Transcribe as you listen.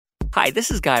Hi,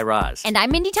 this is Guy Raz. And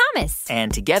I'm Mindy Thomas.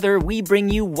 And together we bring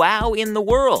you Wow in the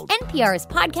World, NPR's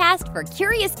podcast for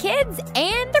curious kids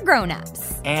and the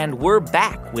grown-ups. And we're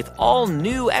back with all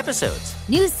new episodes.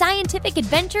 New scientific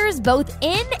adventures both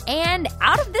in and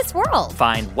out of this world.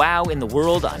 Find Wow in the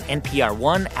World on NPR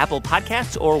One, Apple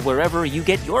Podcasts, or wherever you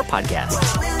get your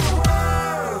podcasts.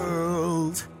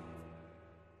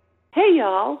 Hey,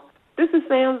 y'all. This is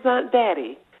Sam's Aunt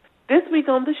Daddy. This week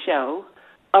on the show,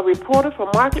 a reporter for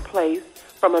Marketplace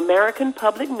from American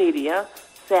Public Media,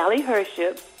 Sally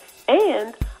Herships,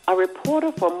 and a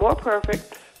reporter for More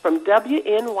Perfect from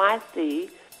WNYC,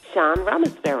 Sean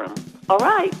Rameswaram. All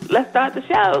right, let's start the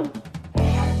show.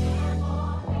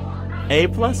 A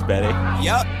plus, Betty.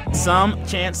 Yep. Some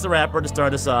Chance the Rapper to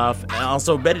start us off, and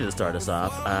also Betty to start us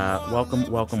off.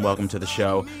 Welcome to the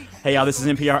show. Hey, y'all, this is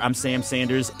NPR. I'm Sam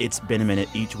Sanders. It's been a minute.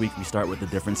 Each week we start with a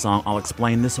different song. I'll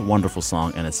explain this wonderful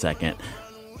song in a second.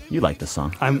 You like this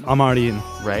song. I'm already in.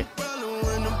 Right?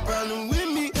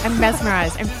 I'm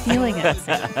mesmerized. I'm feeling it.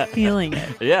 Feeling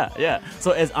it. Yeah.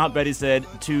 So as Aunt Betty said,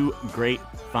 two great,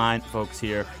 fine folks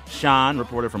here. Sean,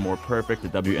 reporter for More Perfect, the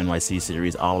WNYC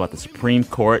series, all about the Supreme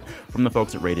Court from the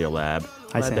folks at Radiolab.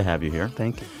 Glad to have you here.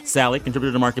 Thank you. Sally,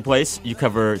 contributor to Marketplace. You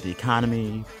cover the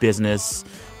economy, business,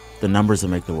 the numbers that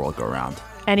make the world go round.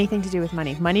 Anything to do with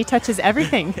money. Money touches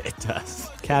everything. It does.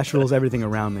 Cash rules everything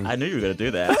around me. I knew you were going to do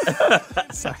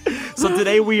that. Sorry. So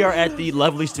today we are at the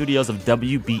lovely studios of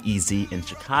WBEZ in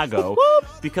Chicago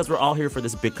because we're all here for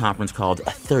this big conference called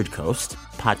Third Coast.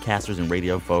 Podcasters and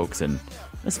radio folks, and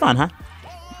it's fun, huh?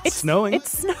 It's snowing.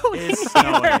 It's snowing. It's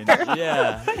snowing.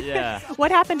 Yeah. What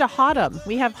happened to Autumn?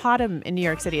 We have Autumn in New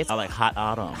York City. It's I like hot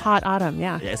autumn. Hot Autumn,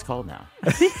 yeah. Yeah, it's cold now.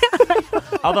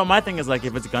 Although my thing is, like,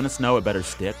 if it's going to snow, it better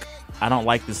stick. I don't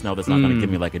like the snow that's not going to give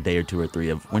me like a day or two or three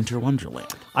of winter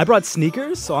wonderland. I brought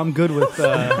sneakers, so I'm good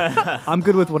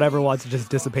with whatever wants to just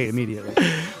dissipate immediately.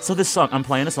 So this song, I'm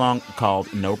playing a song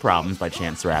called No Problems by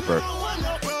Chance the Rapper.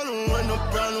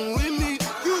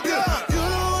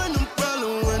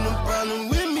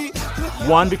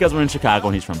 One, because we're in Chicago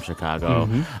and he's from Chicago.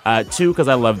 Two, because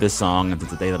I love this song. And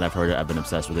since the day that I've heard it, I've been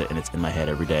obsessed with it, and it's in my head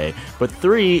every day. But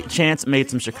three, Chance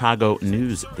made some Chicago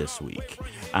news this week.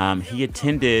 He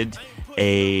attended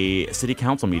a city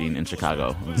council meeting in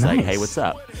Chicago. He was like, hey, what's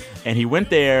up? And he went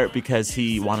there because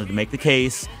he wanted to make the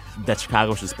case that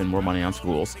Chicago should spend more money on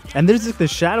schools. And there's like the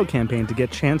shadow campaign to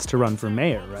get Chance to run for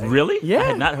mayor, right? Really? Yeah. I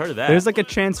had not heard of that. There's like a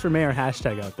Chance for Mayor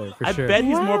hashtag out there, for sure. I bet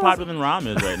he's more popular than Rahm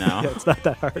is right now. Yeah, it's not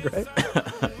that hard, right?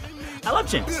 I love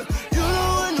Chance.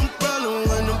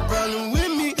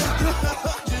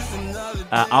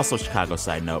 Also, Chicago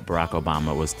side note, Barack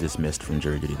Obama was dismissed from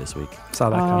jury duty this week. Saw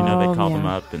that coming. You know, they called him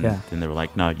up, and then they were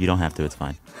like, no, you don't have to. It's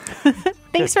fine.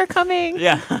 Thanks for coming.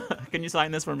 Yeah. Can you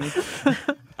sign this for me?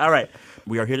 All right.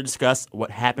 We are here to discuss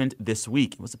what happened this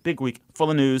week. It was a big week,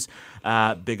 full of news.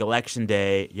 Big election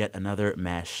day, yet another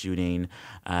mass shooting,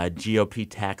 GOP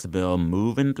tax bill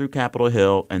moving through Capitol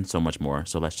Hill, and so much more.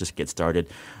 So let's just get started.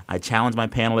 I challenge my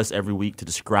panelists every week to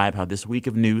describe how this week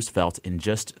of news felt in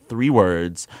just 3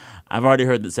 words. I've already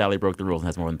heard that Sally broke the rules and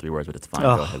has more than 3 words, but it's fine.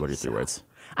 Go ahead. What are your 3 words?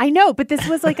 I know, but this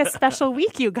was like a special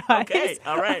week, you guys. Okay,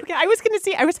 all right. Okay, I was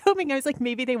hoping,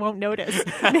 maybe they won't notice.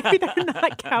 Maybe they're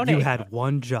not counting. You had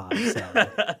one job, Sally.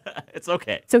 It's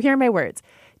okay. So here are my words.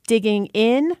 Digging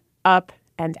in, up,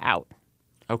 and out.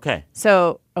 Okay.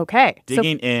 So, okay.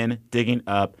 Digging in, digging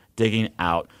up, digging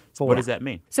out. So what does that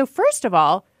mean? So first of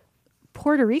all,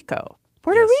 Puerto Rico.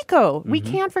 Puerto Rico. We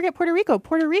can't forget Puerto Rico.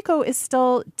 Puerto Rico is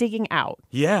still digging out.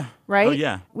 Yeah. Right? Oh,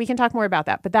 yeah. We can talk more about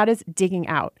that, but that is digging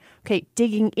out. Okay,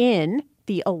 digging in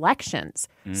the elections.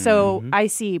 So I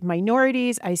see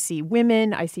minorities, I see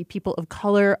women, I see people of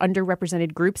color,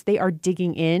 underrepresented groups. They are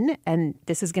digging in, and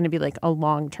this is going to be like a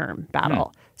long-term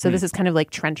battle. So this is kind of like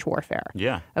trench warfare.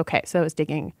 Yeah. Okay, so it's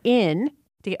digging in.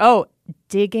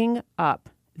 Digging up.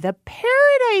 The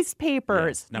Paradise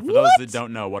Papers. Yes. Now, for those that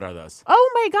don't know, what are those?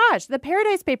 Oh, my gosh. The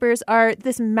Paradise Papers are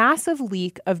this massive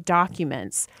leak of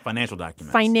documents. Financial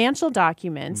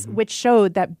documents. Which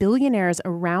showed that billionaires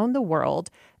around the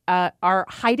world are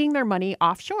hiding their money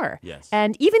offshore. Yes.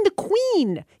 And even the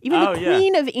Queen,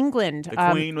 of England.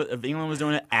 The Queen of England was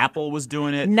doing it. Apple was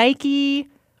doing it. Nike.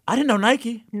 I didn't know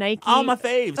Nike. All my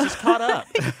faves just caught up.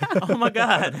 Oh, my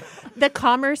God. The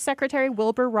Commerce Secretary,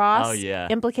 Wilbur Ross,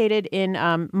 implicated in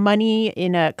money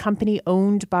in a company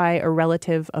owned by a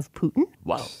relative of Putin.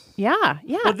 Wow. Yeah.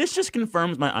 Well, this just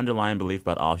confirms my underlying belief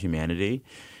about all humanity.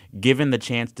 Given the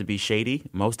chance to be shady,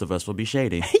 most of us will be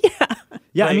shady.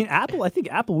 Yeah, Like- I mean, Apple, I think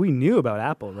Apple, we knew about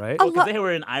Apple, right? Because they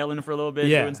were in Ireland for a little bit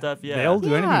too and stuff. Yeah. They'll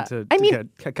do Yeah. anything I mean,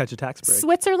 catch a tax break.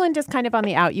 Switzerland is kind of on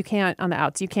the out. You can't on the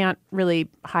outs. You can't really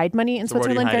hide money in So where do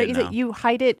you Switzerland hide very it easily. now? You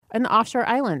hide it in the offshore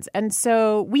islands, and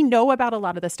so we know about a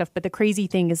lot of this stuff. But the crazy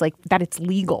thing is like that it's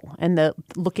legal, and the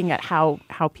looking at how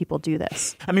people do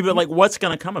this. I mean, but like, what's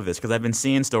going to come of this? Because I've been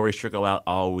seeing stories trickle out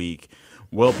all week.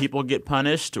 Will people get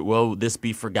punished? Will this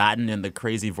be forgotten in the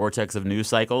crazy vortex of news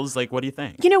cycles? Like, what do you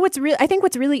think? You know I think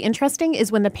what's really interesting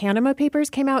is when the Panama Papers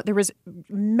came out, there was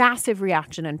massive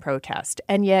reaction and protest,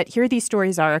 and yet here these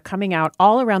stories are coming out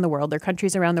all around the world. There are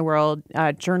countries around the world,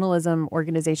 journalism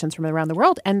organizations from around the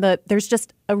world, and there's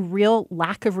just a real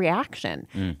lack of reaction.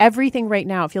 Everything right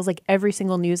now, it feels like every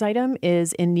single news item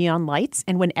is in neon lights,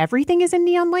 and when everything is in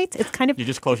neon lights, it's kind of You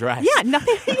just close your eyes. yeah,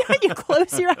 nothing. You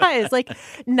close your eyes, like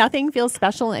nothing feels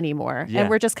special anymore, Yeah. and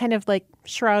we're just kind of like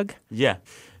shrug. Yeah.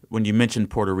 When you mentioned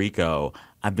Puerto Rico,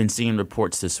 I've been seeing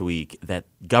reports this week that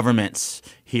governments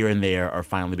here and there are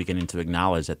finally beginning to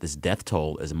acknowledge that this death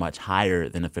toll is much higher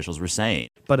than officials were saying.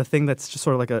 But a thing that's just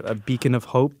sort of like a beacon of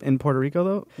hope in Puerto Rico,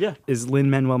 though, Yeah. is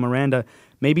Lin-Manuel Miranda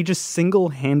maybe just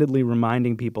single-handedly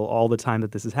reminding people all the time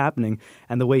that this is happening.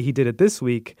 And the way he did it this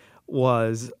week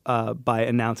was by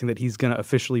announcing that he's going to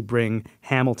officially bring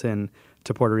Hamilton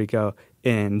to Puerto Rico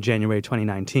in January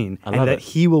 2019. love And that it.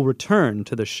 he will return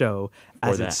to the show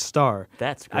as that. its star.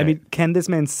 That's I mean, great. can this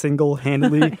man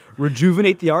single-handedly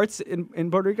rejuvenate the arts in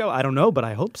Puerto Rico? I don't know, but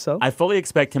I hope so. I fully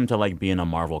expect him to like be in a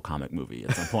Marvel comic movie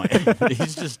at some point.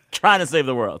 He's just trying to save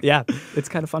the world. Yeah, it's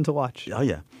kind of fun to watch. Oh,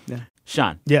 yeah. Yeah.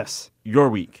 Sean, Yes. your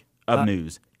week of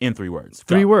news in 3 words.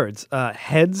 Go. 3 words.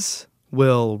 Heads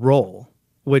will roll,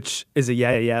 which is a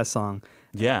Yeah Yeah Yeah song.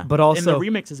 Yeah. But also- and the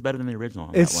remix is better than the original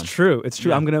on that It's one. true. It's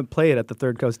true. Yeah. I'm going to play it at the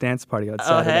Third Coast Dance Party on Oh,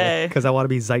 Saturday hey. because I want to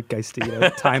be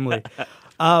zeitgeisty, timely.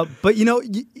 But,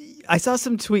 I saw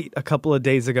some tweet a couple of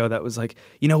days ago that was like,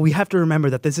 we have to remember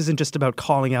that this isn't just about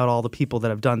calling out all the people that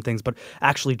have done things, but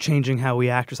actually changing how we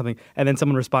act or something. And then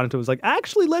someone responded to it was like,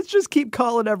 actually, let's just keep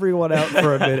calling everyone out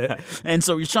for a minute. And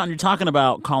so, Sean, you're talking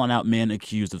about calling out men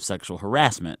accused of sexual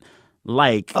harassment.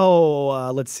 Like,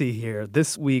 Let's see here.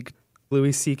 This week,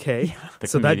 Louis C.K. The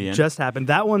So comedian. that just happened.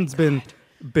 That one's been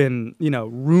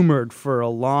rumored for a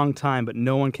long time, but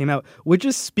no one came out, which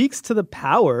just speaks to the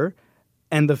power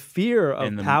and the fear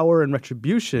of power and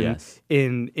retribution Yes.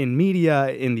 in media,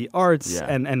 in the arts, Yeah.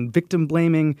 and victim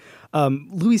blaming.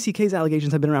 Louis C.K.'s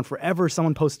allegations have been around forever.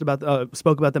 Someone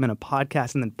spoke about them in a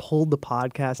podcast and then pulled the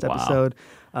podcast Wow. episode.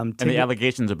 and the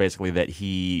allegations are basically that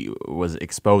he was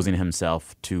exposing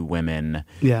himself to women.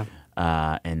 Yeah.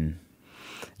 And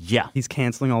yeah. He's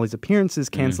canceling all his appearances,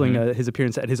 canceling his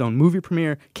appearance at his own movie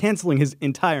premiere, canceling his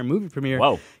entire movie premiere,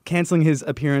 Whoa. canceling his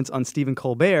appearance on Stephen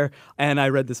Colbert. And I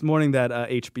read this morning that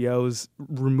HBO's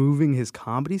removing his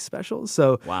comedy specials.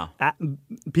 So Wow.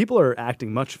 People are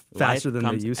acting much faster Life than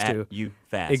comes they used at to. you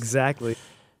fast. Exactly.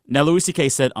 Now, Louis C.K.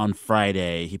 said on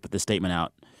Friday, he put this statement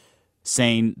out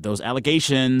saying those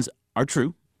allegations are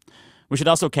true. We should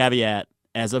also caveat,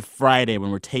 as of Friday, when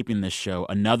we're taping this show,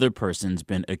 another person's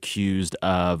been accused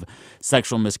of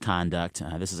sexual misconduct.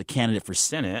 This is a candidate for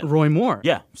Senate. Roy Moore.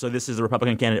 Yeah, so this is a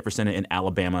Republican candidate for Senate in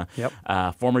Alabama.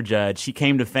 Yep. Former judge. He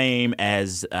came to fame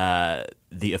as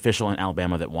the official in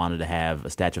Alabama that wanted to have a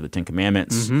statue of the Ten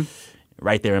Commandments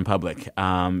right there in public.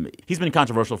 He's been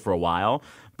controversial for a while,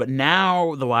 but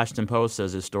now the Washington Post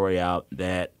says this story out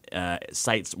that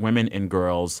cites women and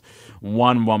girls.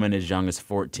 One woman as young as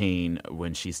 14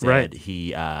 when she said Right.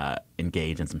 he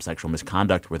engaged in some sexual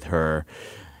misconduct with her.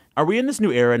 Are we in this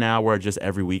new era now where just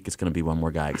every week it's going to be one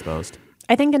more guy exposed?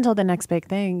 I think until the next big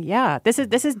thing, yeah. This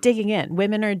is digging in.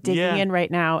 Women are digging in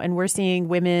right now, and we're seeing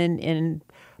women in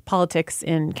politics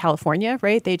in California,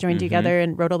 right? They joined together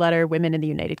and wrote a letter. Women in the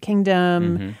United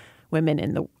Kingdom, women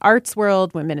in the arts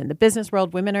world, women in the business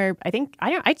world. Women are, I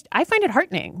find it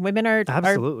heartening. Women are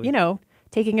Absolutely.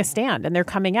 taking a stand, and they're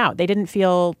coming out. They didn't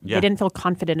feel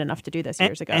confident enough to do this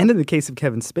years ago. And in the case of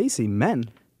Kevin Spacey, men.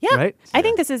 Yeah, Right? I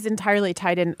think this is entirely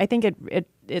tied in. I think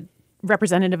it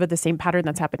representative of the same pattern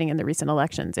that's happening in the recent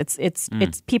elections. It's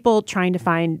people trying to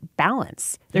find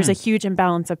balance. There's a huge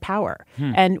imbalance of power,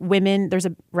 and women. There's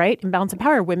a imbalance of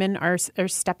power. Women are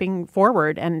stepping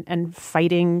forward and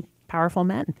fighting powerful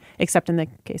men, except in the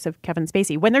case of Kevin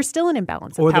Spacey, when there's still an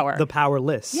imbalance of Or power. the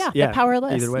powerless. Yeah, the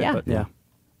powerless, Either way, yeah. but yeah.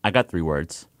 I got 3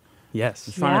 words.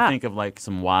 Yes. Trying Yeah. to think of like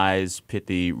some wise,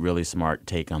 pithy, really smart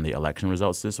take on the election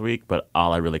results this week, but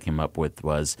all I really came up with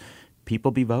was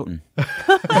people be voting.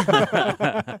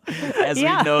 As we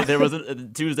know,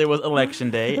 Tuesday was election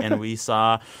day, and we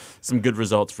saw some good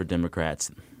results for Democrats.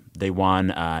 They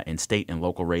won in state and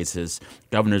local races,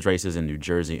 governor's races in New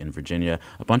Jersey and Virginia,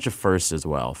 a bunch of firsts as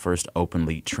well. First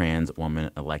openly trans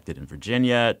woman elected in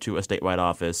Virginia to a statewide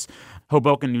office.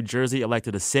 Hoboken, New Jersey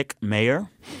elected a Sikh mayor.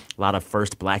 A lot of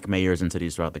first black mayors in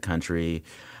cities throughout the country.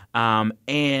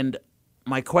 And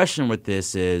my question with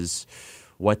this is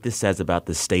what this says about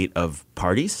the state of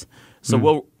parties. So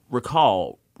we'll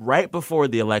recall right before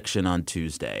the election on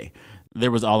Tuesday,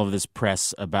 there was all of this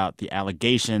press about the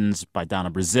allegations by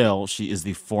Donna Brazile. She is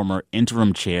the former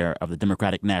interim chair of the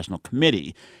Democratic National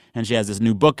Committee, and she has this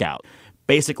new book out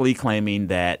basically claiming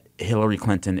that Hillary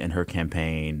Clinton and her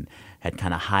campaign had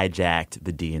kind of hijacked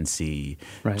the DNC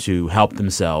to help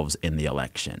themselves in the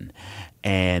election.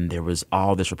 And there was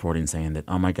all this reporting saying that,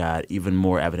 oh, my God, even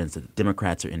more evidence that the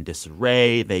Democrats are in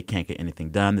disarray. They can't get anything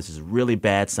done. This is a really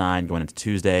bad sign going into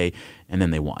Tuesday. And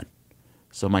then they won.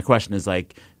 So my question is,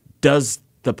 like, does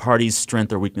the party's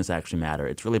strength or weakness actually matter?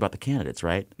 It's really about the candidates,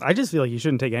 right? I just feel like you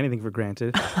shouldn't take anything for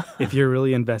granted. If you're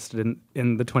really invested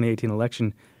in the 2018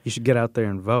 election, you should get out there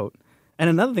and vote. And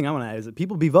another thing I want to add is that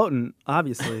people be voting,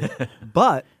 obviously,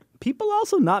 but people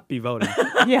also not be voting.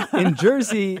 Yeah. In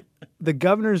Jersey, the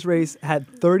governor's race had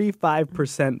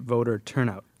 35% voter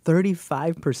turnout.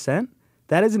 35%?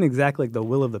 That isn't exactly like the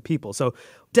will of the people. So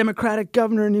Democratic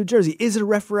governor in New Jersey, is it a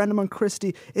referendum on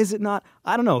Christie? Is it not?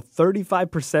 I don't know,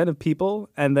 35% of people,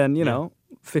 and then, you know,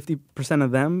 50%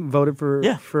 of them voted for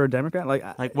a Democrat.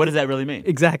 Like, what does that really mean?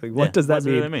 Exactly. What does that does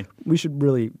it really mean? We should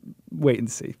really wait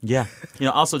and see. Yeah.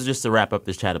 Also, just to wrap up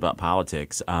this chat about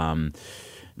politics,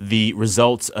 the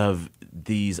results of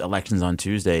these elections on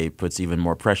Tuesday puts even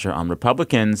more pressure on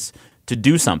Republicans to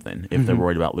do something if they're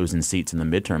worried about losing seats in the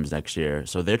midterms next year.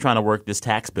 So they're trying to work this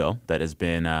tax bill that has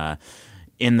been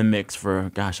in the mix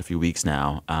for, a few weeks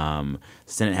now.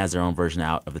 Senate has their own version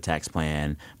out of the tax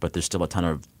plan, but there's still a ton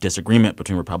of disagreement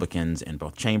between Republicans in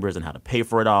both chambers and how to pay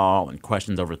for it all, and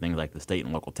questions over things like the state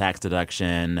and local tax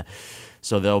deduction.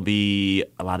 So there'll be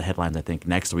a lot of headlines, I think,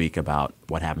 next week about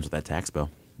what happens with that tax bill.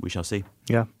 We shall see.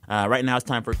 Yeah. Right now it's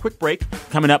time for a quick break.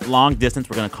 Coming up, long distance,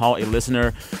 we're going to call a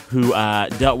listener who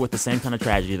dealt with the same kind of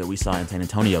tragedy that we saw in San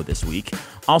Antonio this week.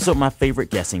 Also, my favorite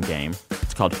guessing game.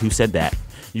 It's called Who Said That?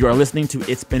 You are listening to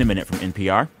It's Been a Minute from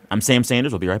NPR. I'm Sam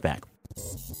Sanders. We'll be right back.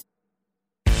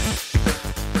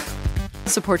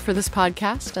 Support for this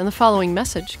podcast and the following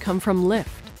message come from Lyft,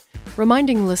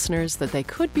 reminding listeners that they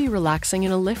could be relaxing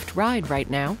in a Lyft ride right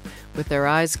now with their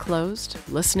eyes closed,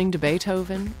 listening to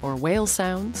Beethoven or whale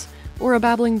sounds or a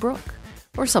babbling brook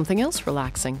or something else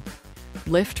relaxing.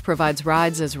 Lyft provides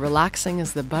rides as relaxing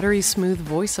as the buttery smooth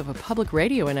voice of a public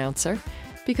radio announcer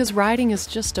because riding is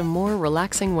just a more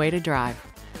relaxing way to drive.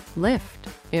 Lyft.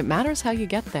 It matters how you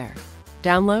get there.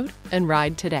 Download and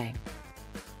ride today.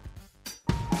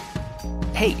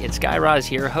 Hey, it's Guy Raz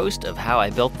here, host of How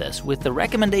I Built This, with the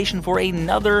recommendation for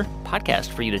another podcast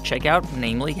for you to check out,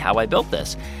 namely How I Built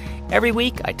This. Every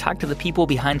week, I talk to the people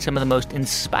behind some of the most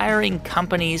inspiring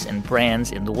companies and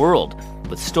brands in the world,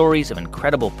 with stories of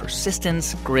incredible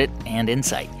persistence, grit, and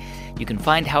insight. You can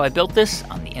find How I Built This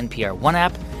on the NPR One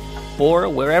app or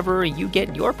wherever you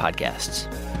get your podcasts.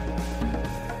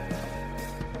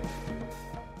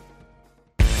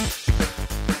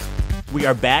 We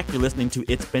are back. You're listening to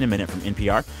It's Been a Minute from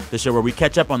NPR, the show where we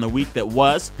catch up on the week that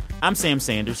was. I'm Sam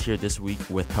Sanders, here this week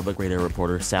with public radio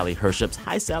reporter Sally Herships.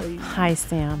 Hi, Sally. Hi,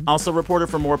 Sam. Also reporter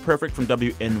for More Perfect from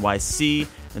WNYC.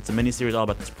 It's a miniseries all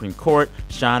about the Supreme Court.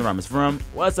 Sean Ramasvaram.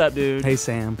 What's up, dude? Hey,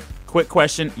 Sam. Quick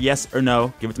question, yes or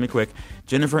no? Give it to me quick.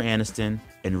 Jennifer Aniston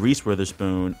and Reese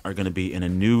Witherspoon are going to be in a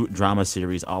new drama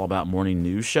series all about morning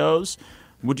news shows.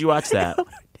 Would you watch that?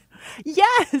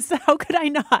 Yes. How could I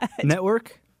not?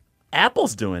 Network?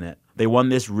 Apple's doing it. They won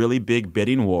this really big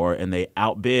bidding war, and they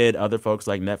outbid other folks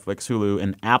like Netflix, Hulu,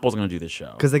 and Apple's going to do this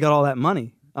show. Because they got all that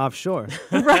money offshore.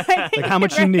 Right. Like, how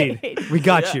much you need? We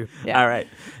got you. Yeah. All right.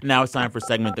 Now it's time for a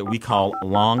segment that we call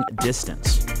Long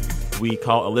Distance. We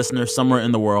call a listener somewhere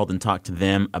in the world and talk to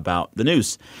them about the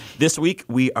news. This week,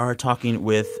 we are talking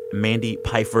with Mandy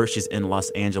Pfeiffer. She's in Los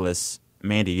Angeles.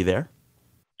 Mandy, you there?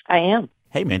 I am.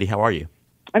 Hey, Mandy, how are you?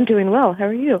 I'm doing well. How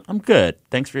are you? I'm good.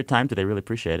 Thanks for your time today. Really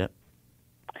appreciate it.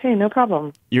 Hey, no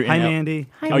problem. You're Hi, in Mandy.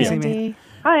 Hi, Oh, yeah. Mandy.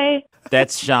 Hi.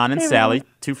 That's Sean and Hey, Sally,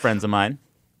 everyone. two friends of mine.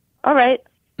 All right.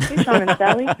 Hey, Sean and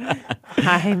Sally.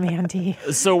 Hi, Mandy.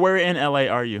 So where in L.A.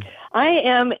 are you? I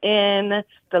am in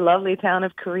the lovely town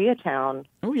of Koreatown.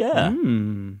 Oh, yeah.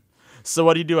 Hmm. So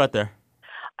what do you do out there?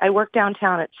 I work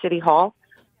downtown at City Hall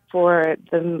for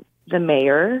the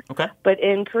mayor. Okay. But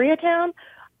in Koreatown,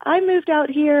 I moved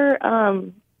out here.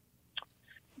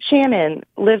 Shannon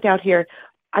lived out here.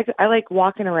 I like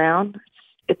walking around.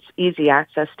 It's easy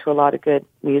access to a lot of good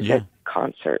music,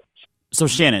 concerts. So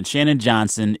Shannon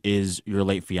Johnson is your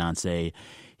late fiance.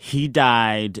 He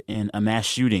died in a mass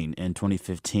shooting in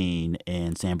 2015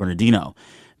 in San Bernardino.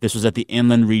 This was at the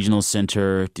Inland Regional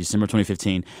Center, December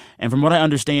 2015. And from what I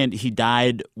understand, he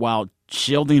died while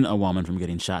shielding a woman from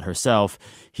getting shot herself.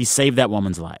 He saved that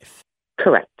woman's life.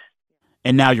 Correct.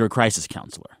 And now you're a crisis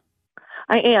counselor.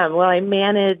 I am. Well, I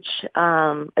manage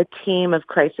a team of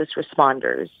crisis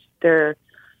responders. They're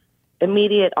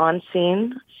immediate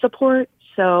on-scene support,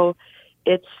 so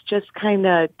it's just kind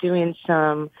of doing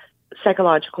some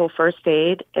psychological first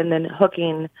aid and then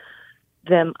hooking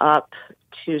them up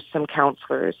to some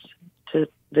counselors to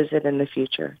visit in the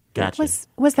future. Gotcha.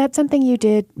 Was that something you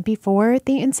did before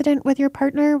the incident with your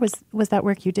partner? Was that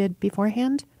work you did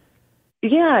beforehand?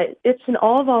 Yeah, it's an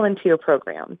all-volunteer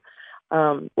program.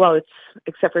 It's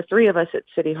except for 3 of us at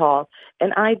City Hall,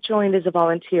 and I joined as a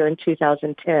volunteer in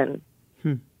 2010.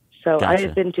 So Gotcha. I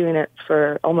have been doing it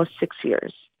for almost 6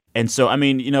 years. And so,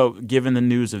 given the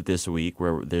news of this week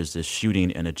where there's this shooting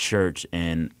in a church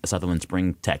in Sutherland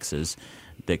Springs, Texas,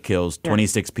 that kills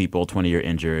 26 people, 20 are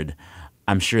injured,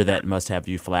 I'm sure that must have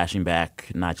you flashing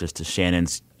back not just to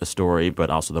Shannon's story, but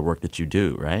also the work that you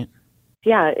do, right?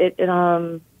 Yeah, it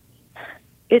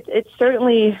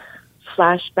certainly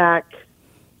flashed back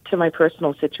to my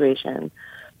personal situation.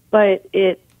 But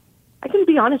I can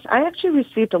be honest, I actually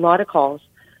received a lot of calls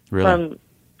from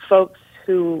folks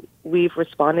who we've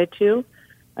responded to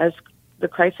as the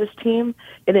crisis team,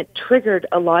 and it triggered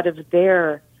a lot of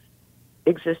their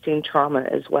existing trauma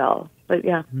as well. But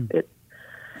yeah,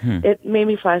 it made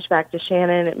me flash back to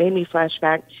Shannon. It made me flash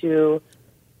back to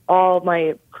all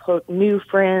my, quote, new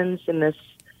friends in this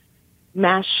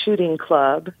mass shooting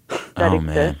club that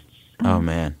exists. Oh,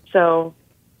 man. So,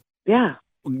 yeah.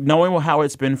 Knowing how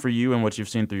it's been for you and what you've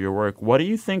seen through your work, what do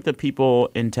you think the people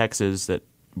in Texas that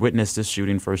witnessed this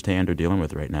shooting firsthand are dealing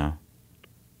with right now?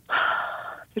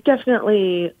 They're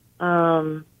definitely,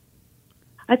 I'd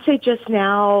say just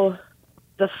now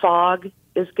the fog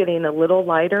is getting a little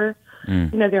lighter.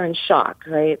 They're in shock,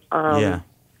 right? Yeah.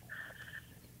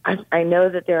 I know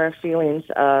that there are feelings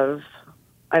of,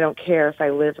 I don't care if I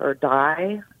live or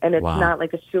die. And it's not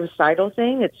like a suicidal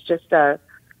thing. It's just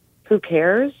who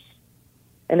cares?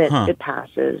 And it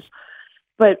passes.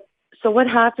 But so what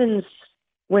happens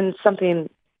when something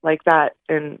like that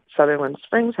in Sutherland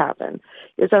Springs happen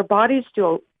is our bodies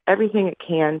do everything it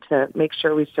can to make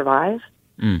sure we survive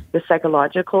the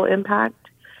psychological impact.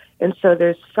 And so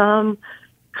there's some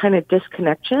kind of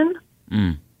disconnection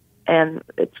and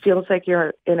it feels like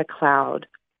you're in a cloud.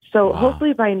 So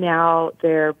hopefully by now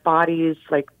their bodies,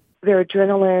 like their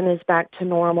adrenaline is back to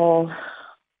normal.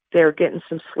 They're getting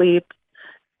some sleep.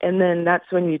 And then that's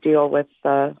when you deal with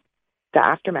the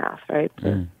aftermath, right?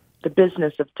 The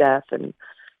business of death and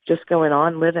just going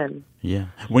on living. Yeah.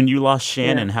 When you lost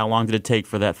Shannon, how long did it take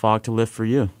for that fog to lift for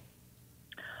you?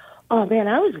 Oh man,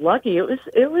 I was lucky. It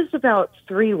was about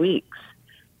 3 weeks.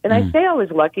 And I say I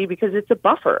was lucky because it's a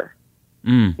buffer.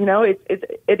 It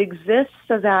exists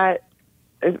so that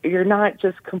you're not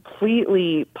just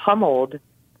completely pummeled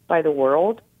by the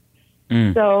world.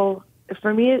 So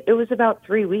for me, it was about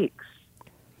 3 weeks.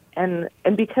 And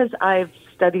because I've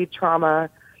studied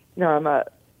trauma, I'm a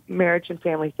marriage and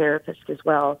family therapist as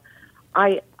well,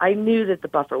 I knew that the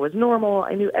buffer was normal.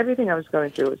 I knew everything I was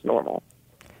going through was normal.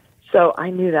 So I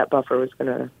knew that buffer was going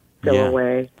to go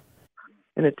away.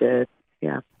 And it did,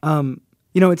 yeah.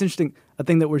 It's interesting. A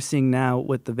thing that we're seeing now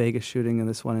with the Vegas shooting and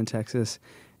this one in Texas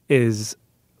is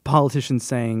politicians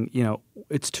saying,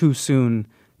 it's too soon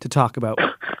to talk about,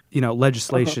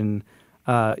 legislation.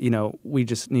 We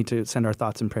just need to send our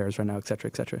thoughts and prayers right now, et cetera,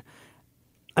 et cetera. Right.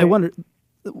 I wonder,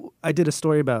 I did a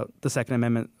story about the Second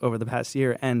Amendment over the past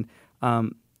year, and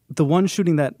the one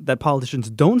shooting that politicians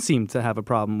don't seem to have a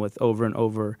problem with over and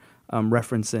over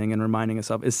referencing and reminding us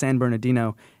of is San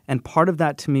Bernardino. And part of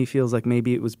that to me feels like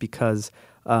maybe it was because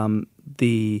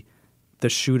the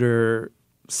shooter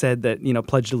said that,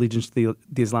 pledged allegiance to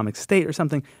the Islamic State or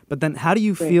something. But then how do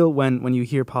you feel when you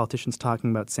hear politicians talking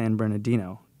about San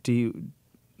Bernardino?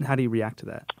 How do you react to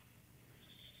that?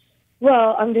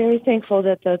 Well, I'm very thankful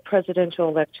that the presidential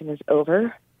election is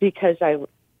over because I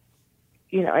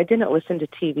didn't listen to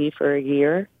TV for a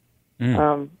year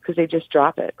because they just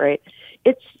drop it, right?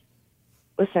 It's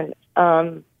San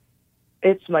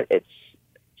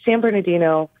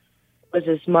Bernardino was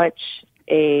as much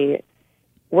a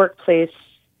workplace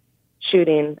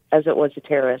shooting as it was a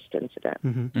terrorist incident.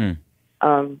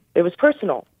 It was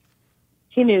personal.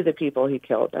 He knew the people he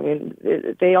killed. I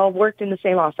mean, they all worked in the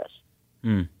same office.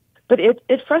 But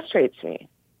it frustrates me.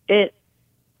 It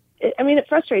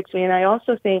frustrates me. And I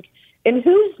also think, in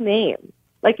whose name,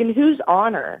 like in whose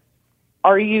honor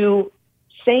are you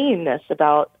saying this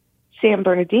about San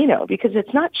Bernardino because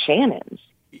it's not Shannon's.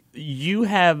 You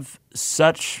have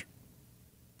such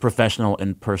professional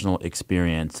and personal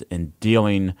experience in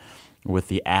dealing with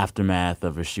the aftermath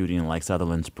of a shooting like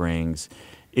Sutherland Springs.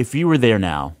 If you were there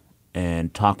now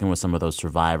and talking with some of those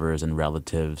survivors and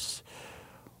relatives,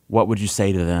 what would you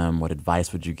say to them? What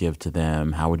advice would you give to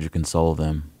them? How would you console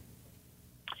them?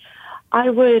 I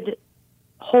would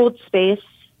hold space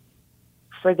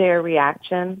for their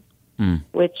reaction,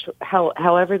 which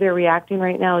however they're reacting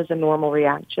right now is a normal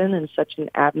reaction in such an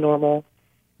abnormal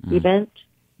event.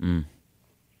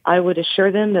 I would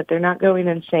assure them that they're not going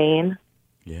insane.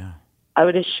 Yeah. I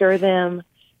would assure them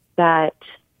that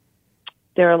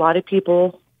there are a lot of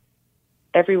people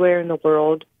everywhere in the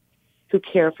world who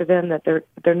care for them, that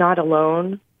they're not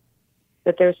alone,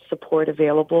 that there's support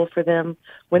available for them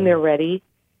when they're ready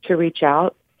to reach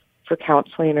out for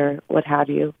counseling or what have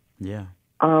you. Yeah.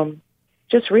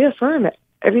 Just reaffirm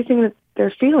everything that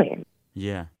they're feeling.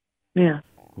 Yeah. Yeah.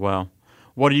 Well,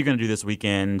 what are you going to do this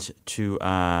weekend to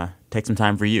take some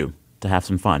time for you, to have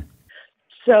some fun?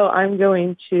 So I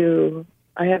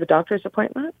have a doctor's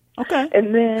appointment. Okay.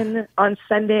 And then on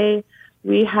Sunday,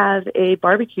 we have a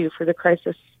barbecue for the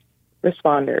crisis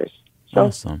responders. So,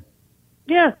 Awesome.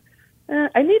 yeah,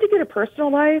 I need to get a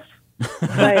personal life.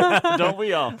 But, Don't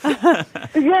we all?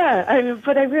 yeah,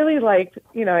 but I really like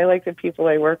the people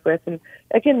I work with. And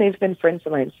again, they've been friends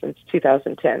of mine since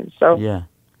 2010. So Yeah.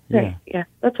 yeah,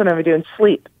 that's what I'm doing.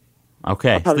 Sleep.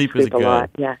 Okay. I'll probably Sleep is a good. lot.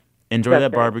 Yeah. Enjoy That's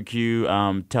that it. barbecue.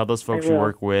 Tell those folks I you will.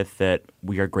 work with that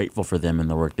we are grateful for them and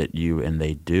the work that you and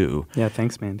they do. Yeah,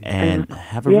 thanks, Mandy. And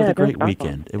have a Yeah, really no great problem.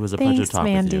 weekend. It was a pleasure Thanks,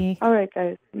 talking with you. Mandy. All right,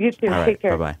 guys. You too. All right. Take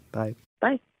care. Bye-bye. Bye.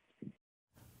 Bye.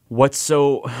 What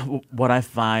I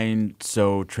find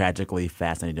so tragically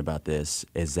fascinating about this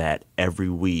is that every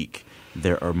week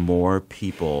there are more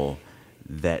people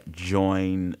that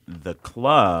join the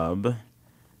club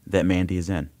that Mandy is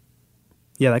in.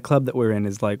 Yeah, that club that we're in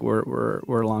is like we're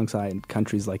alongside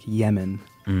countries like Yemen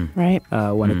Right.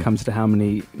 when it comes to how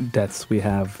many deaths we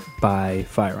have by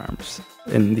firearms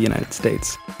in the United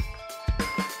States.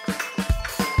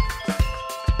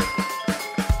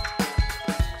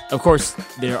 Of course,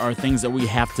 there are things that we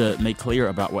have to make clear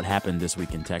about what happened this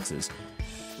week in Texas.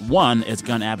 One, as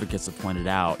gun advocates have pointed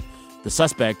out, the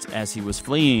suspect, as he was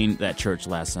fleeing that church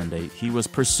last Sunday, he was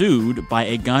pursued by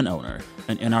a gun owner,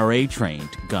 an NRA-trained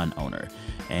gun owner.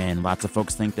 And lots of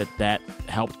folks think that that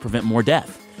helped prevent more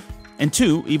death. And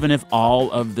two, even if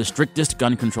all of the strictest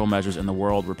gun control measures in the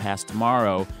world were passed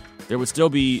tomorrow, there would still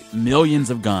be millions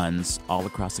of guns all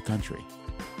across the country.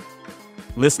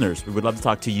 Listeners, we would love to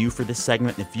talk to you for this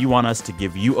segment. If you want us to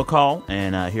give you a call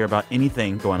and hear about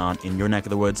anything going on in your neck of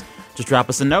the woods, just drop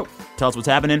us a note. Tell us what's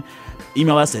happening.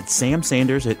 Email us at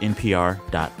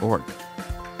samsanders@npr.org.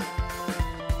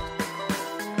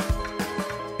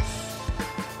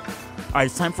 All right,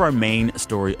 it's time for our main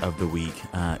story of the week.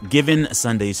 Given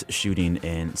Sunday's shooting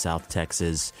in South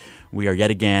Texas, we are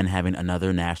yet again having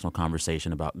another national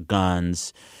conversation about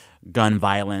guns, gun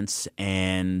violence,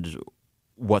 and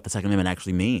what the Second Amendment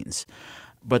actually means.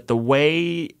 But the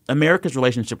way America's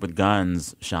relationship with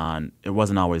guns, Sean, it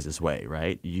wasn't always this way,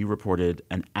 right? You reported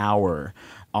an hour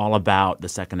all about the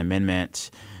Second Amendment.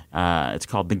 It's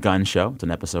called The Gun Show. It's an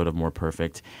episode of More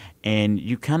Perfect. And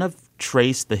you kind of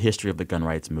trace the history of the gun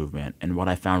rights movement. And what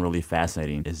I found really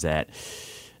fascinating is that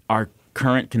our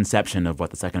current conception of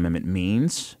what the Second Amendment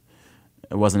means,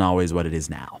 it wasn't always what it is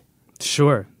now.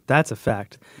 Sure, that's a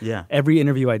fact. Yeah. Every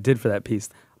interview I did for that piece,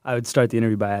 I would start the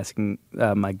interview by asking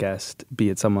my guest,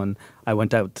 be it someone I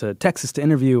went out to Texas to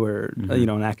interview or,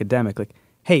 an academic, like,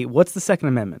 hey, what's the Second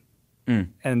Amendment?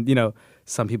 And,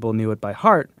 some people knew it by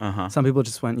heart. Some people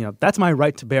just went, that's my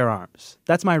right to bear arms.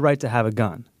 That's my right to have a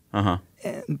gun.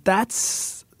 And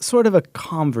that's sort of a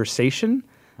conversation.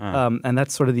 And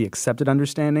that's sort of the accepted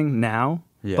understanding now.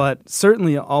 Yeah. But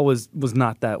certainly always was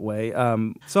not that way. I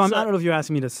don't know if you're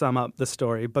asking me to sum up the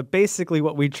story, but basically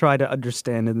what we try to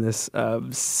understand in this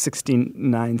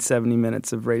 70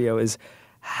 minutes of radio is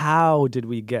how did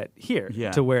we get here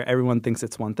to where everyone thinks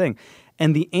it's one thing?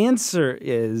 And the answer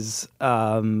is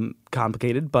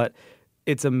complicated, but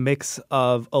it's a mix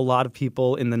of a lot of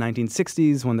people in the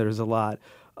 1960s when there's a lot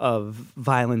of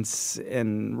violence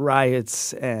and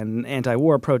riots and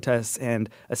anti-war protests and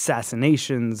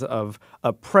assassinations of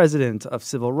a president, of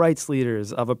civil rights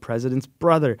leaders, of a president's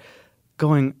brother,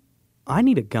 going, I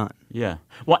need a gun. Yeah.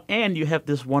 Well, and you have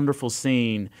this wonderful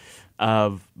scene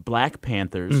of Black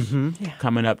Panthers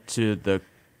coming up to the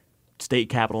state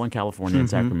capitol in California, in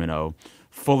Sacramento,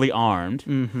 fully armed,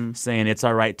 saying it's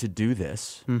our right to do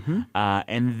this.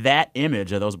 And that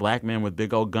image of those black men with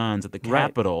big old guns at the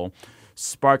Capitol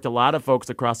sparked a lot of folks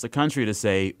across the country to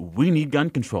say, we need gun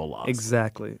control laws.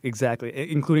 Exactly,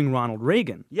 including Ronald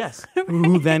Reagan. Yes.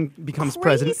 Who then becomes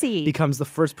president, Crazy. becomes the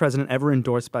first president ever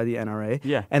endorsed by the NRA.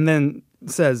 Yeah. And then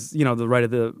says, the right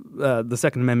of the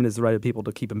Second Amendment is the right of people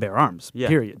to keep and bear arms, Yeah.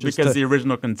 period. Because the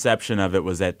original conception of it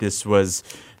was that this was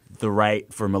the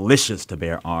right for militias to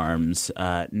bear arms,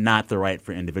 not the right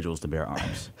for individuals to bear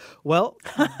arms. Well,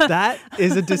 that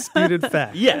is a disputed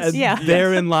fact. Yes. And Yeah.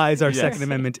 therein lies our Yes. Second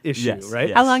Amendment issue, Yes. right?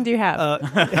 Yes. How long do you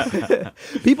have?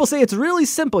 People say it's really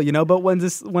simple, but when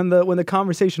the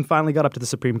conversation finally got up to the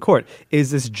Supreme Court,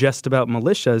 is this just about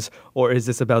militias, or is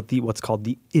this about what's called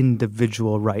the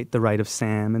individual right, the right of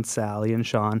Sam and Sally and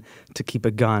Sean to keep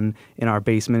a gun in our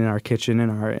basement, in our kitchen, in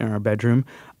our bedroom?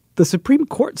 The Supreme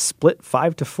Court split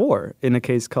 5-4 in a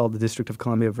case called the District of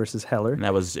Columbia versus Heller. And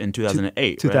that was in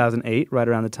 2008, 2008, right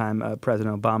around the time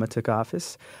President Obama took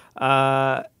office.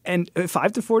 And a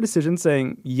 5-4 decision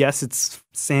saying, yes, it's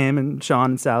Sam and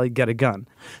Sean and Sally, get a gun.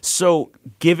 So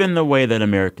given the way that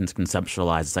Americans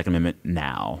conceptualize the Second Amendment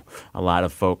now, a lot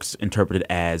of folks interpret it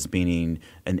as meaning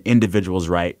an individual's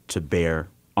right to bear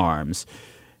arms.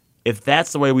 If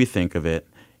that's the way we think of it,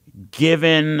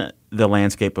 given the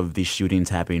landscape of these shootings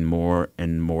happening more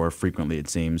and more frequently, it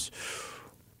seems,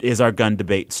 is our gun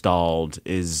debate stalled?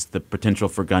 Is the potential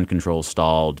for gun control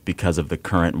stalled because of the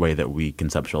current way that we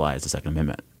conceptualize the Second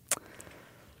Amendment?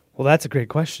 Well, that's a great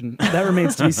question. That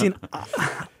remains to be seen.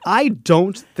 I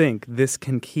don't think this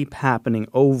can keep happening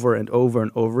over and over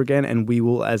and over again, and we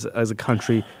will, as a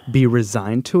country, be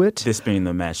resigned to it. This being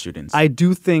the mass shootings. I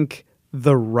do think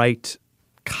the right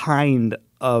kind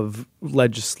of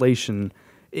legislation,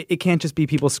 it can't just be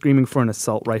people screaming for an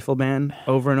assault rifle ban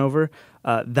over and over.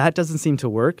 That doesn't seem to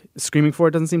work. Screaming for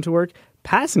it doesn't seem to work.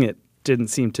 Passing it didn't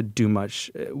seem to do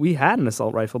much. We had an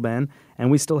assault rifle ban,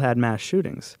 and we still had mass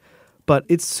shootings. But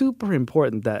it's super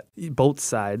important that both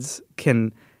sides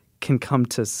can come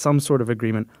to some sort of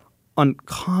agreement on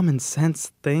common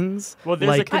sense things, Well,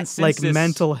 there's a consensus, like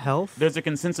mental health. There's a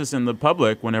consensus in the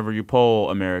public whenever you poll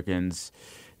Americans.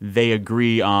 They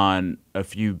agree on a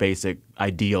few basic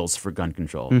ideals for gun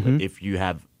control. Mm-hmm. If you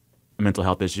have mental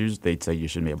health issues, they'd say you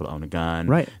shouldn't be able to own a gun.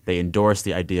 Right. They endorse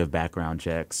the idea of background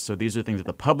checks. So these are things that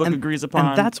the public agrees upon.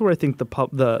 And that's where I think the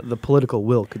political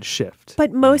will could shift.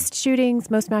 But most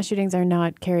mass shootings are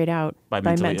not carried out By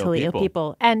by mentally mentally ill ill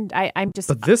people. And I'm just...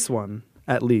 But this one,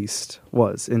 at least,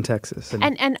 was in Texas.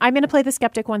 And I'm going to play the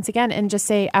skeptic once again and just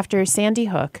say after Sandy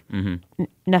Hook,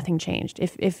 nothing changed.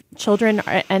 If children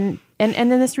are, and then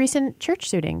this recent church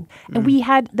shooting, and we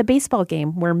had the baseball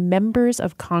game where members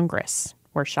of Congress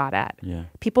were shot at. Yeah.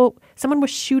 Someone was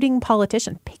shooting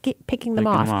politicians, picking them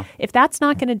off. If that's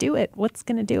not going to do it, what's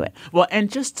going to do it? Well, and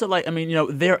just to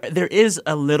there is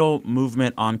a little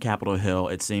movement on Capitol Hill,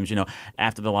 it seems.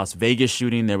 After the Las Vegas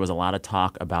shooting, there was a lot of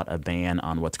talk about a ban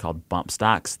on what's called bump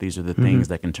stocks. These are the things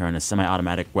that can turn a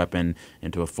semi-automatic weapon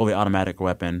into a fully automatic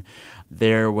weapon.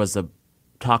 There was a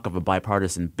talk of a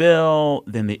bipartisan bill.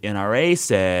 Then the NRA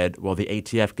said, well, the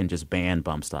ATF can just ban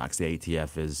bump stocks. The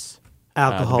ATF is...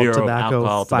 Alcohol, the Bureau of tobacco,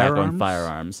 Alcohol, Tobacco, and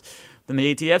firearms. Firearms. Then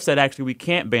the ATF said, actually, we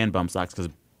can't ban bump stocks because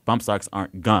bump stocks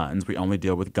aren't guns. We only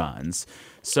deal with guns.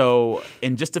 So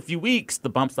in just a few weeks, the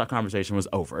bump stock conversation was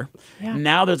over. Yeah.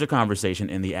 Now there's a conversation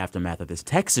in the aftermath of this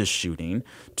Texas shooting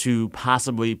to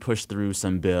possibly push through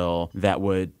some bill that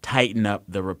would tighten up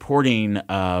the reporting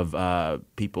of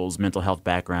people's mental health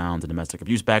backgrounds and domestic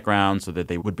abuse backgrounds so that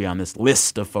they would be on this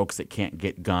list of folks that can't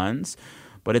get guns.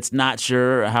 But it's not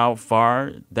sure how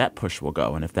far that push will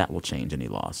go and if that will change any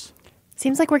laws.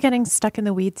 Seems like we're getting stuck in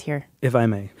the weeds here. If I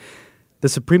may. The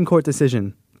Supreme Court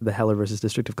decision, the Heller versus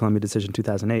District of Columbia decision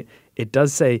 2008, it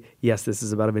does say, yes, this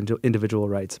is about individual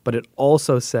rights. But it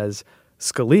also says,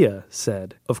 Scalia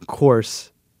said, of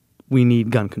course, we need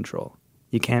gun control.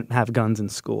 You can't have guns in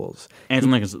schools.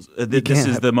 Anthony Lincoln, this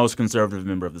is the most conservative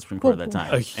member of the Supreme Court at that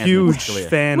time. A huge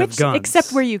fan of guns.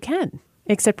 Except where you can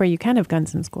have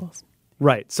guns in schools.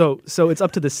 Right. So it's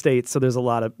up to the states. So there's a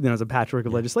lot of, there's a patchwork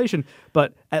of legislation.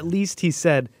 But at least he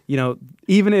said,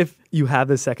 even if you have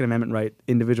the Second Amendment right,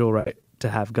 individual right to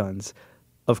have guns,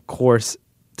 of course,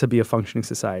 to be a functioning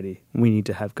society, we need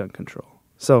to have gun control.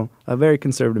 So a very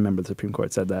conservative member of the Supreme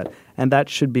Court said that. And that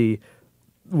should be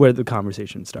where the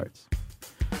conversation starts.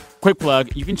 Quick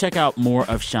plug, you can check out more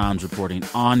of Sean's reporting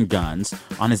on guns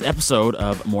on his episode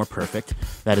of More Perfect.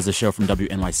 That is a show from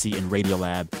WNYC and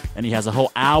Radiolab. And he has a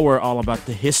whole hour all about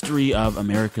the history of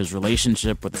America's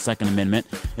relationship with the Second Amendment.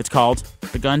 It's called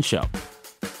The Gun Show.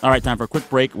 All right, time for a quick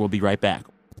break. We'll be right back.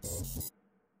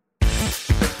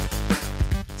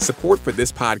 Support for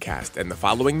this podcast and the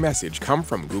following message come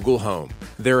from Google Home.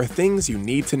 There are things you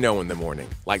need to know in the morning,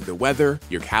 like the weather,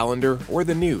 your calendar, or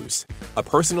the news. A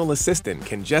personal assistant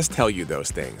can just tell you those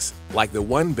things, like the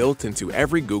one built into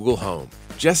every Google Home.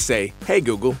 Just say, "Hey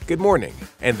Google, good morning,"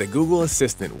 and the Google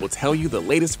Assistant will tell you the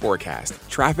latest forecast,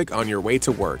 traffic on your way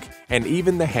to work, and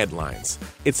even the headlines.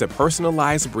 It's a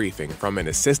personalized briefing from an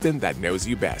assistant that knows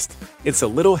you best. It's a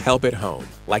little help at home,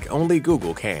 like only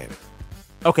Google can.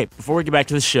 Okay, before we get back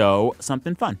to the show,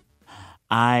 something fun.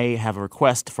 I have a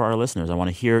request for our listeners. I want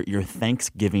to hear your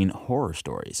Thanksgiving horror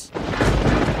stories.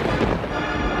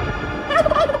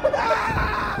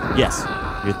 Yes,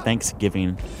 your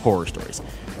Thanksgiving horror stories.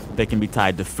 They can be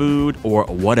tied to food or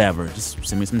whatever. Just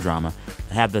send me some drama.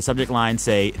 Have the subject line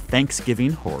say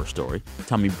Thanksgiving horror story.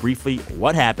 Tell me briefly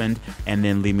what happened and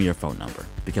then leave me your phone number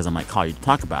because I might call you to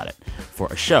talk about it for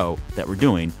a show that we're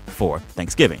doing for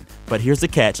Thanksgiving. But here's the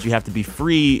catch. You have to be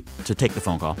free to take the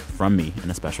phone call from me and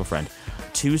a special friend.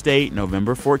 Tuesday,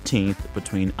 November 14th,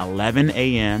 between 11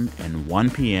 a.m. and 1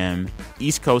 p.m.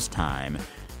 East Coast time.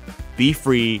 Be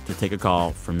free to take a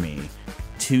call from me.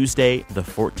 Tuesday, the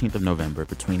 14th of November,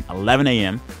 between 11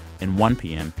 a.m. and 1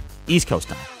 p.m. East Coast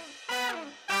time.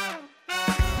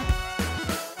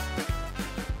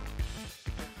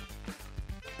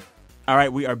 All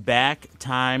right, we are back.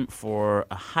 Time for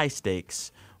a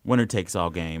high-stakes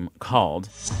winner-takes-all game called...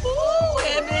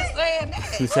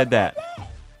 Who said that?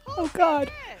 Oh,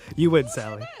 God. You win,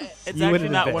 Sally. It's You win actually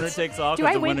in not advance. winner-takes-all Do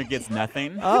because I the win? winner gets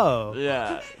nothing. Oh.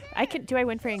 Yeah. Do I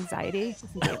win for anxiety?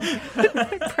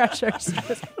 Pressure.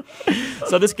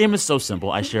 So this game is so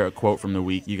simple. I share a quote from the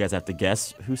week. You guys have to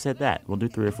guess who said that. We'll do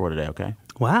 3 or 4 today, okay?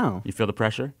 Wow. You feel the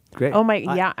pressure? Great. Oh, my,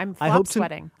 yeah, I'm flop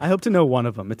sweating. I hope to know one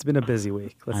of them. It's been a busy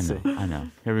week. Let's see. I know.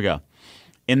 Here we go.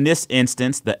 In this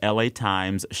instance, the LA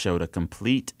Times showed a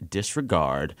complete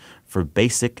disregard for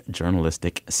basic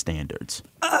journalistic standards.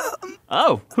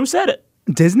 Oh, who said it?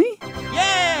 Disney?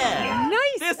 Yeah!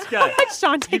 Nice. This guy.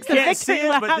 Sean You takes the can't see victory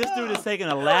it, lap. but this dude is taking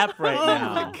a lap right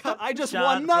now. God, I just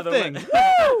Sean won for the nothing.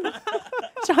 win.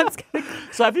 Sean's gonna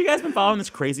So have you guys been following this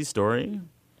crazy story?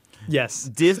 Yes.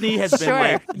 Disney has been Sure,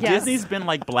 like yes. Disney's been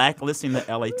like blacklisting the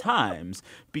LA Times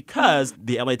because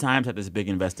the LA Times had this big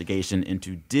investigation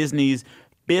into Disney's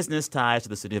business ties to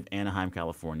the city of Anaheim,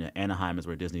 California. Anaheim is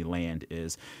where Disneyland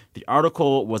is. The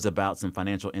article was about some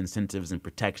financial incentives and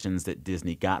protections that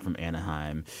Disney got from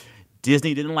Anaheim.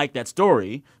 Disney didn't like that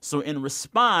story, so in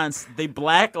response, they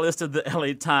blacklisted the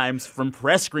LA Times from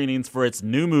press screenings for its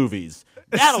new movies.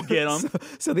 That'll get them.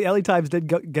 So the LA Times did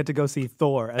get to go see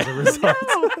Thor as a result.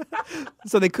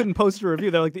 So they couldn't post a review.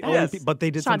 They're like the only Yes. people, but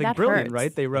they did Sean, something that brilliant, hurts.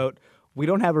 right? They wrote, "We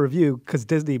don't have a review because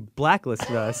Disney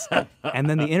blacklisted us," and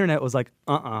then the internet was like,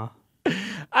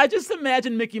 I just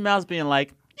imagine Mickey Mouse being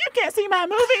like, "You can't see my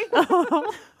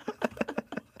movie."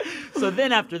 So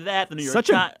then after that, the New York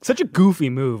Times... Such a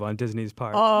goofy move on Disney's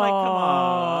part. Like, come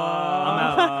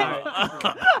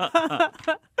on.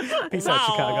 Peace out,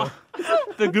 Chicago.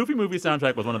 The Goofy movie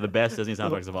soundtrack was one of the best Disney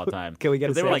soundtracks of all time. Can we get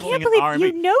a They were like sample? I can't singing believe R&B.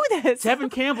 you know this.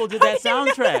 Tevin Campbell did that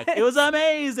soundtrack. It was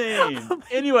amazing.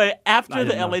 Anyway, after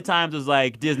the didn't know. LA Times was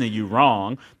like, Disney, you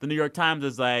wrong, the New York Times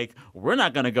is like, we're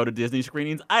not going to go to Disney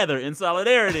screenings either in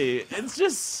solidarity. It's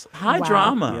just high Wow.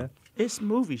 drama. Yeah. It's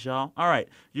movies, y'all. All right.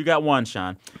 You got one,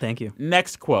 Sean. Thank you.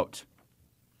 Next quote.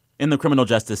 In the criminal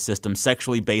justice system,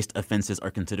 sexually based offenses are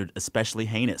considered especially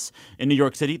heinous. In New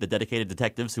York City, the dedicated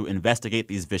detectives who investigate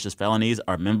these vicious felonies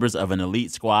are members of an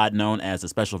elite squad known as the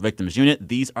Special Victims Unit.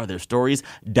 These are their stories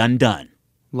done.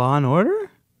 Law and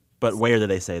Order? But where do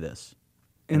they say this?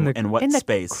 In the what in the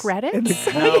space? credits?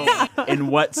 No. In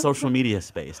what social media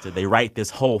space did they write this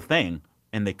whole thing?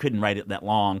 And they couldn't write it that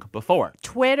long before.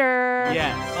 Twitter.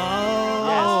 Yes.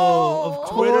 Oh, of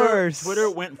course. Twitter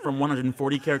went from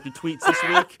 140 character tweets this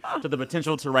week to the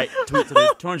potential to write tweets to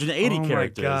the 280 Oh my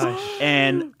characters. gosh.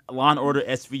 And Law and Order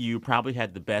SVU probably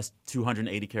had the best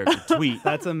 280 character tweet.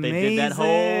 That's amazing. They did that whole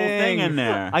thing in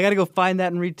there. I got to go find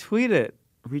that and retweet it.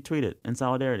 Retweet it in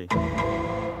solidarity.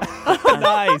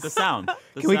 Nice. The sound.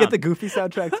 Can we get the Goofy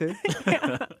soundtrack too?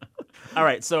 All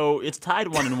right, so it's tied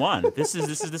 1-1. This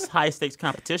is this high stakes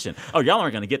competition. Oh, y'all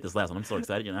aren't gonna get this last one. I'm so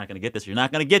excited. You're not gonna get this. You're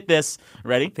not gonna get this.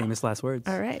 Ready? Famous last words.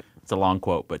 All right. It's a long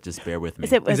quote, but just bear with me.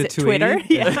 Was it it Twitter?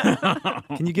 280? Yeah.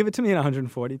 Can you give it to me in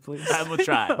 140, please? I'm gonna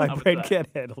try. My I'm gonna brain try. can't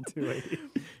handle 280.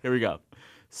 Here we go.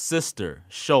 Sister,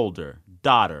 shoulder,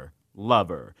 daughter,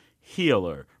 lover,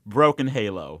 healer, broken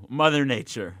halo, Mother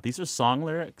Nature. These are song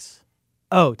lyrics.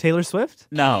 Oh, Taylor Swift?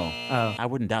 No, Oh. I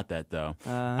wouldn't doubt that though.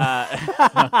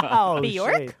 Oh,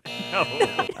 Bjork? shade. No.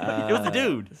 It was the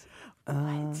dude.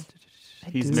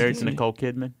 He's married to Nicole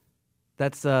Kidman.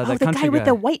 That's Oh, that the country guy with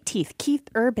the white teeth, Keith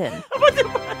Urban.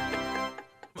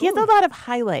 He has a lot of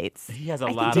highlights. He has a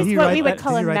I lot think of. he's what we would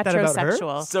call a Did he write that about her?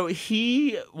 metrosexual. So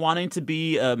he, wanting to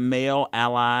be a male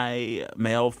ally,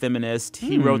 male feminist,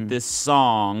 he wrote this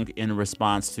song in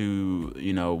response to,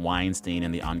 Weinstein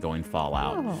and the ongoing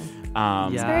fallout.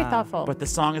 It's very thoughtful. But the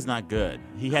song is not good.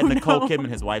 He had Nicole Kidman,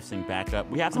 his wife, sing backup.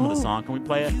 We have some of the song. Can we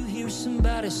play it? You hear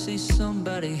somebody say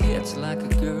somebody hits like a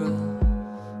girl.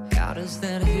 How does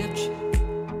that hit you?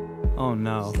 Oh,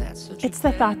 no. It's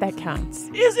the thought that counts.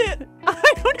 Is it?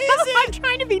 I don't know. I'm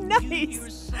trying to be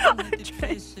nice.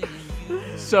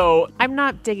 So I'm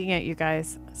not digging at you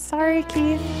guys. Sorry,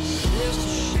 Keith.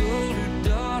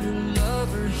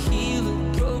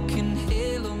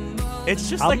 it's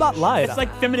just I'm like not lying. It's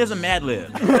like feminism Mad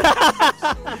Lib.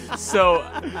 So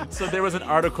there was an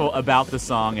article about the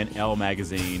song in Elle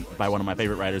magazine by one of my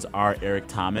favorite writers, R. Eric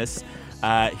Thomas.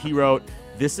 He wrote,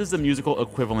 "This is the musical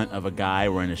equivalent of a guy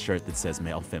wearing a shirt that says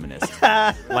male feminist."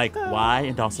 Like, why?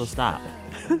 And also stop.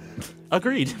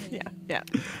 Agreed. Yeah.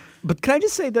 But can I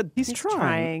just say that he's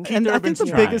trying? trying. And I think Urban's the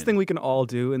trying. biggest thing we can all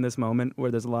do in this moment where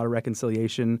there's a lot of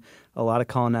reconciliation, a lot of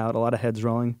calling out, a lot of heads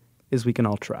rolling, is we can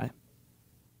all try.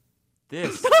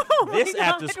 This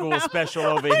after school special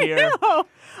over here.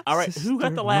 All right, who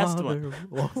got the last one?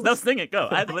 No, sing it. Go.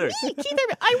 I have the lyrics. Keith,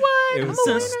 I won. It was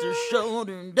Sister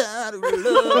shoulder, daughter,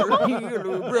 lover,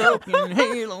 hero, broken,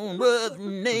 halo, brother,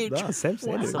 nature. No, Sam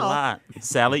Sanders. That's a lot.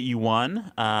 Sally, you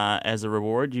won. As a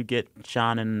reward, you get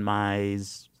Sean and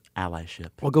my's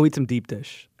allyship. We'll go eat some deep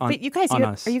dish on, But you guys, on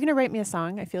us. are you going to write me a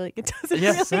song? I feel like it doesn't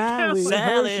Yeah, really count.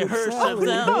 Sally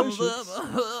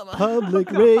Public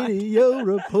radio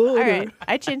reporter. All right,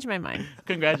 I changed my mind.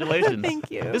 Congratulations. Thank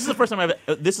you. This is the first time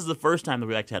this is the first time that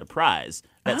we actually had a prize.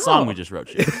 That song we just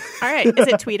wrote you. All right, is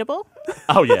it tweetable?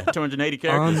 Oh yeah, 280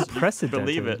 characters. Unprecedented.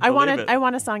 Believe it. I believe it.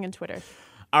 want a song in Twitter.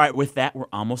 All right, with that, we're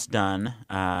almost done.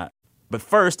 But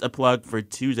first, a plug for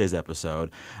Tuesday's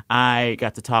episode. I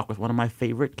got to talk with one of my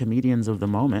favorite comedians of the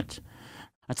moment.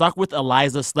 I talked with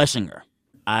Eliza Schlesinger.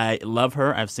 I love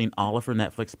her. I've seen all of her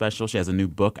Netflix specials. She has a new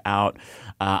book out.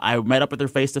 I met up with her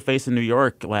face-to-face in New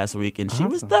York last week, and she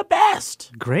was the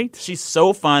best. Great. She's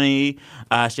so funny.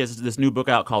 She has this new book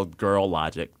out called Girl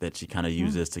Logic that she kind of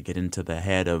uses to get into the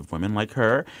head of women like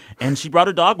her. And she brought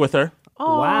her dog with her.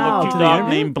 Wow. A cute To the dog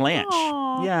interview? named Blanche.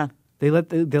 Yeah. They let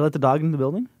the dog in the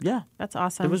building? Yeah. That's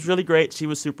awesome. It was really great. She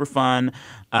was super fun.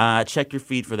 Check your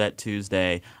feed for that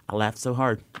Tuesday. I laughed so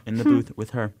hard in the booth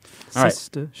with her. All right.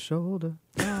 Sister shoulder.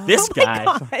 This guy.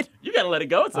 God. You got to let it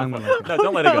go. It's so I'm fun. gonna let it No,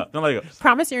 don't let it go. Don't let it go.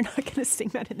 Promise you're not going to sing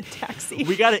that in the taxi.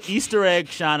 We got an Easter egg,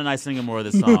 Sean and I singing more of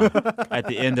this song at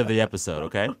the end of the episode,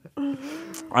 okay?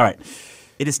 All right.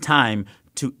 It is time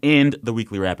to end the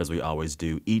weekly wrap as we always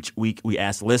do. Each week, we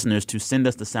ask listeners to send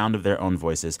us the sound of their own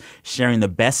voices, sharing the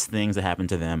best things that happened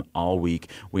to them all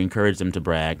week. We encourage them to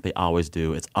brag. They always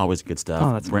do. It's always good stuff.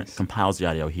 Oh, that's Brent nice. compiles the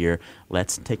audio here.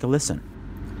 Let's take a listen.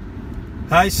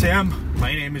 Hi, Sam.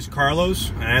 My name is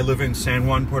Carlos, and I live in San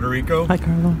Juan, Puerto Rico. Hi,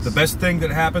 Carlos. The best thing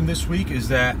that happened this week is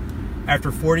that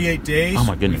after 48 days, Oh,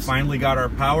 my we goodness. finally got our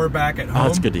power back at home. Oh,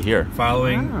 that's good to hear.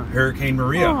 Following Hurricane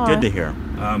Maria. Aw. Good to hear.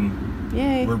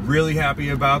 Yay. We're really happy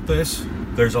about this.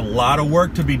 There's a lot of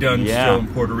work to be done Yeah. still in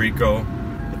Puerto Rico.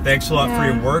 But thanks a lot for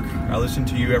your work. I listen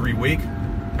to you every week.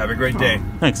 Have a great day.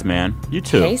 Thanks, man. You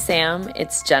too. Hey, Sam,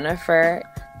 it's Jennifer.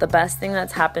 The best thing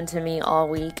that's happened to me all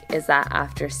week is that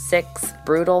after 6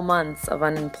 brutal months of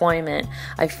unemployment,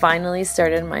 I finally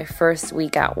started my first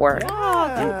week at work.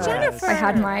 Jennifer. I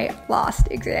had my last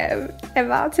exam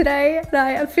ever today, and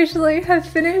I officially have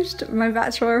finished my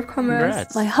Bachelor of Commerce.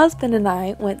 Congrats. My husband and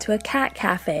I went to a cat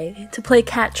cafe to play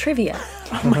cat trivia,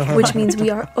 which means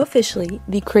we are officially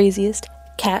the craziest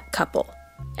cat couple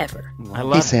ever. I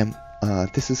love Hey it. Sam,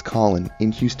 this is Colin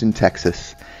in Houston,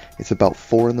 Texas. It's about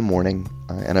 4 in the morning,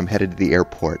 and I'm headed to the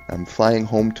airport. I'm flying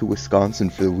home to Wisconsin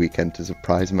for the weekend to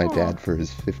surprise my dad for his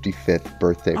 55th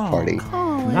birthday party.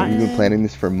 We've been planning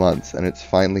this for months, and it's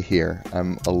finally here.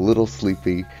 I'm a little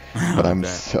sleepy, but I'm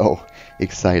so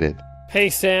excited.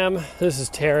 Hey Sam, this is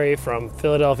Terry from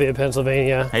Philadelphia,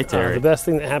 Pennsylvania. Hey, Terry. The best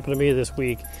thing that happened to me this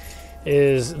week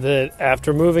is that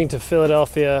after moving to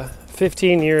Philadelphia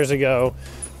 15 years ago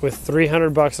with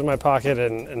 $300 in my pocket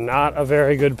and not a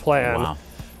very good plan,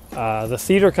 the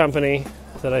theater company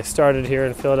that I started here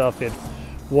in Philadelphia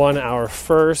won our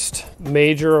first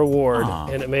major award,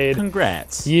 and it made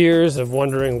Congrats. years of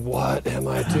wondering, what am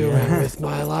I doing with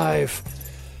my life?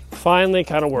 Finally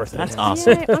kind of worth it. That's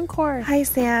awesome. Yay, encore. Hi,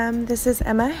 Sam. This is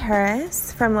Emma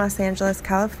Harris from Los Angeles,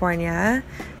 California.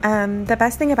 The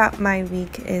best thing about my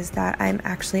week is that I'm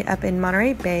actually up in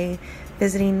Monterey Bay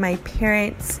visiting my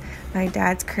parents. My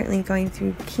dad's currently going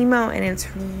through chemo, and it's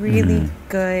really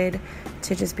good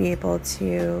to just be able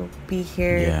to be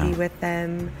here, be with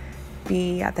them,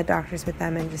 be at the doctors with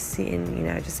them, and just see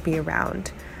and just be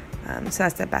around. So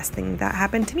that's the best thing that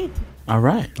happened to me. All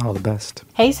right. All the best.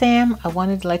 Hey, Sam. I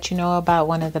wanted to let you know about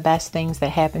one of the best things that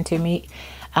happened to me.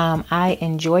 I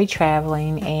enjoy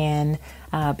traveling, and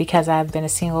because I've been a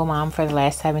single mom for the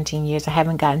last 17 years, I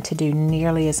haven't gotten to do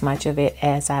nearly as much of it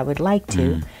as I would like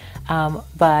to.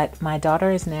 But my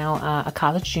daughter is now a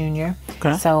college junior,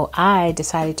 so I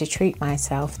decided to treat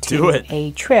myself to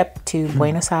a trip to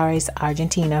Buenos Aires,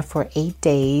 Argentina for 8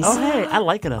 days. Oh, hey, I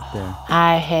like it up there.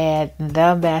 I had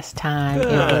the best time.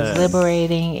 Good. It was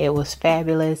liberating. It was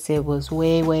fabulous. It was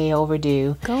way, way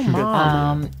overdue. Go,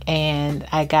 Mom. And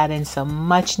I got in some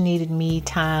much-needed me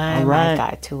time. Right. I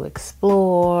got to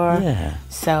explore. Yeah.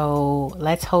 So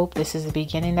let's hope this is the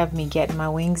beginning of me getting my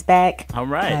wings back. All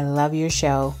right. I love your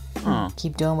show.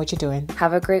 Keep doing what you're doing.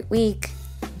 Have a great week.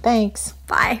 Thanks.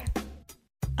 Bye.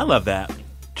 I love that.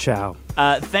 Ciao.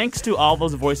 Thanks to all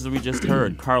those voices we just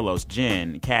heard. Carlos,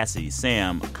 Jen, Cassie,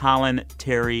 Sam, Colin,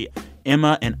 Terry,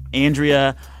 Emma, and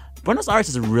Andrea. Buenos Aires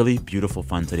is a really beautiful,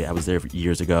 fun city. I was there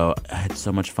years ago. I had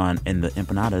so much fun, and the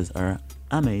empanadas are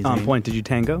amazing. On point. Did you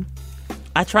tango?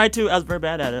 I tried to. I was very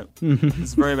bad at it. I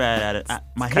was very bad at it.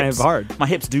 My hips, kind of hard. My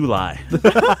hips do lie,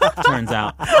 turns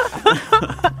out.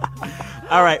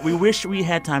 All right. We wish we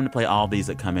had time to play all these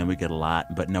that come in. We get a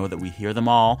lot, but know that we hear them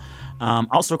all.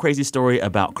 Also, a crazy story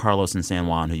about Carlos in San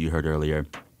Juan, who you heard earlier.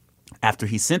 After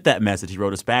he sent that message, he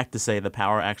wrote us back to say the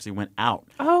power actually went out.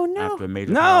 Oh, no. After a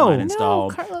major power line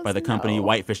installed Carlos, by the company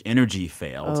Whitefish Energy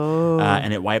failed.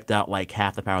 And it wiped out like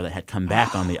half the power that had come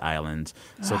back on the island.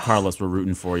 So, Carlos, we're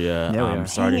rooting for you.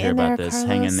 Sorry to hear about this. Carlos.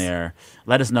 Hang in there.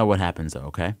 Let us know what happens, though,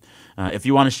 okay? If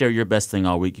you want to share your best thing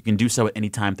all week, you can do so at any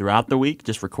time throughout the week.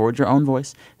 Just record your own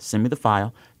voice. Send me the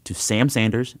file to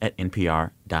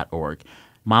samsanders@npr.org.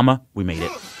 Mama, we made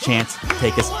it. Chance,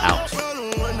 take us out.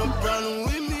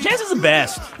 Chance is the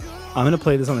best. I'm going to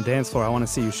play this on the dance floor. I want to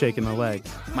see you shaking the leg.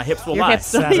 My hips will Your lie.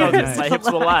 hips will- My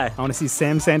hips will lie. I want to see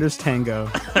Sam Sanders tango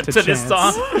to To this Chance.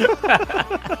 song.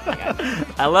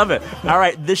 I love it. All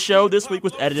right, this show this week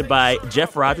was edited by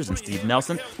Jeff Rogers and Steve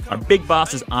Nelson. Our big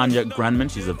boss is Anya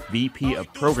Grunman. She's a VP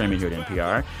of programming here at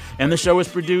NPR. And the show is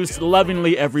produced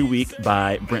lovingly every week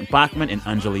by Brent Bachman and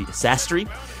Anjali Sastry.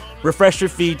 Refresh your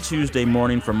feed Tuesday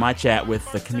morning for my chat with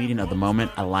the comedian of the moment,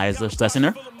 Eliza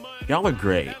Schlesinger. Y'all are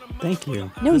great. Thank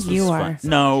you. No, This was you fun. are.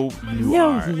 No, you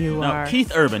No, are. you are.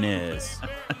 Keith Urban is.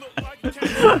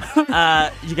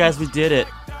 You guys, we did it.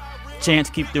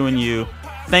 Chance, keep doing you.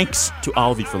 Thanks to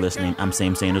all of you for listening. I'm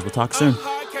Sam Sanders. We'll talk soon.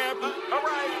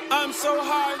 I'm so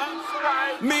high.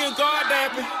 Me and God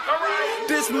dapping.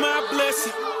 This my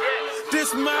blessing.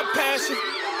 This my passion.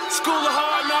 School of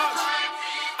hard knocks.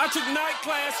 I took night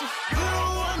classes.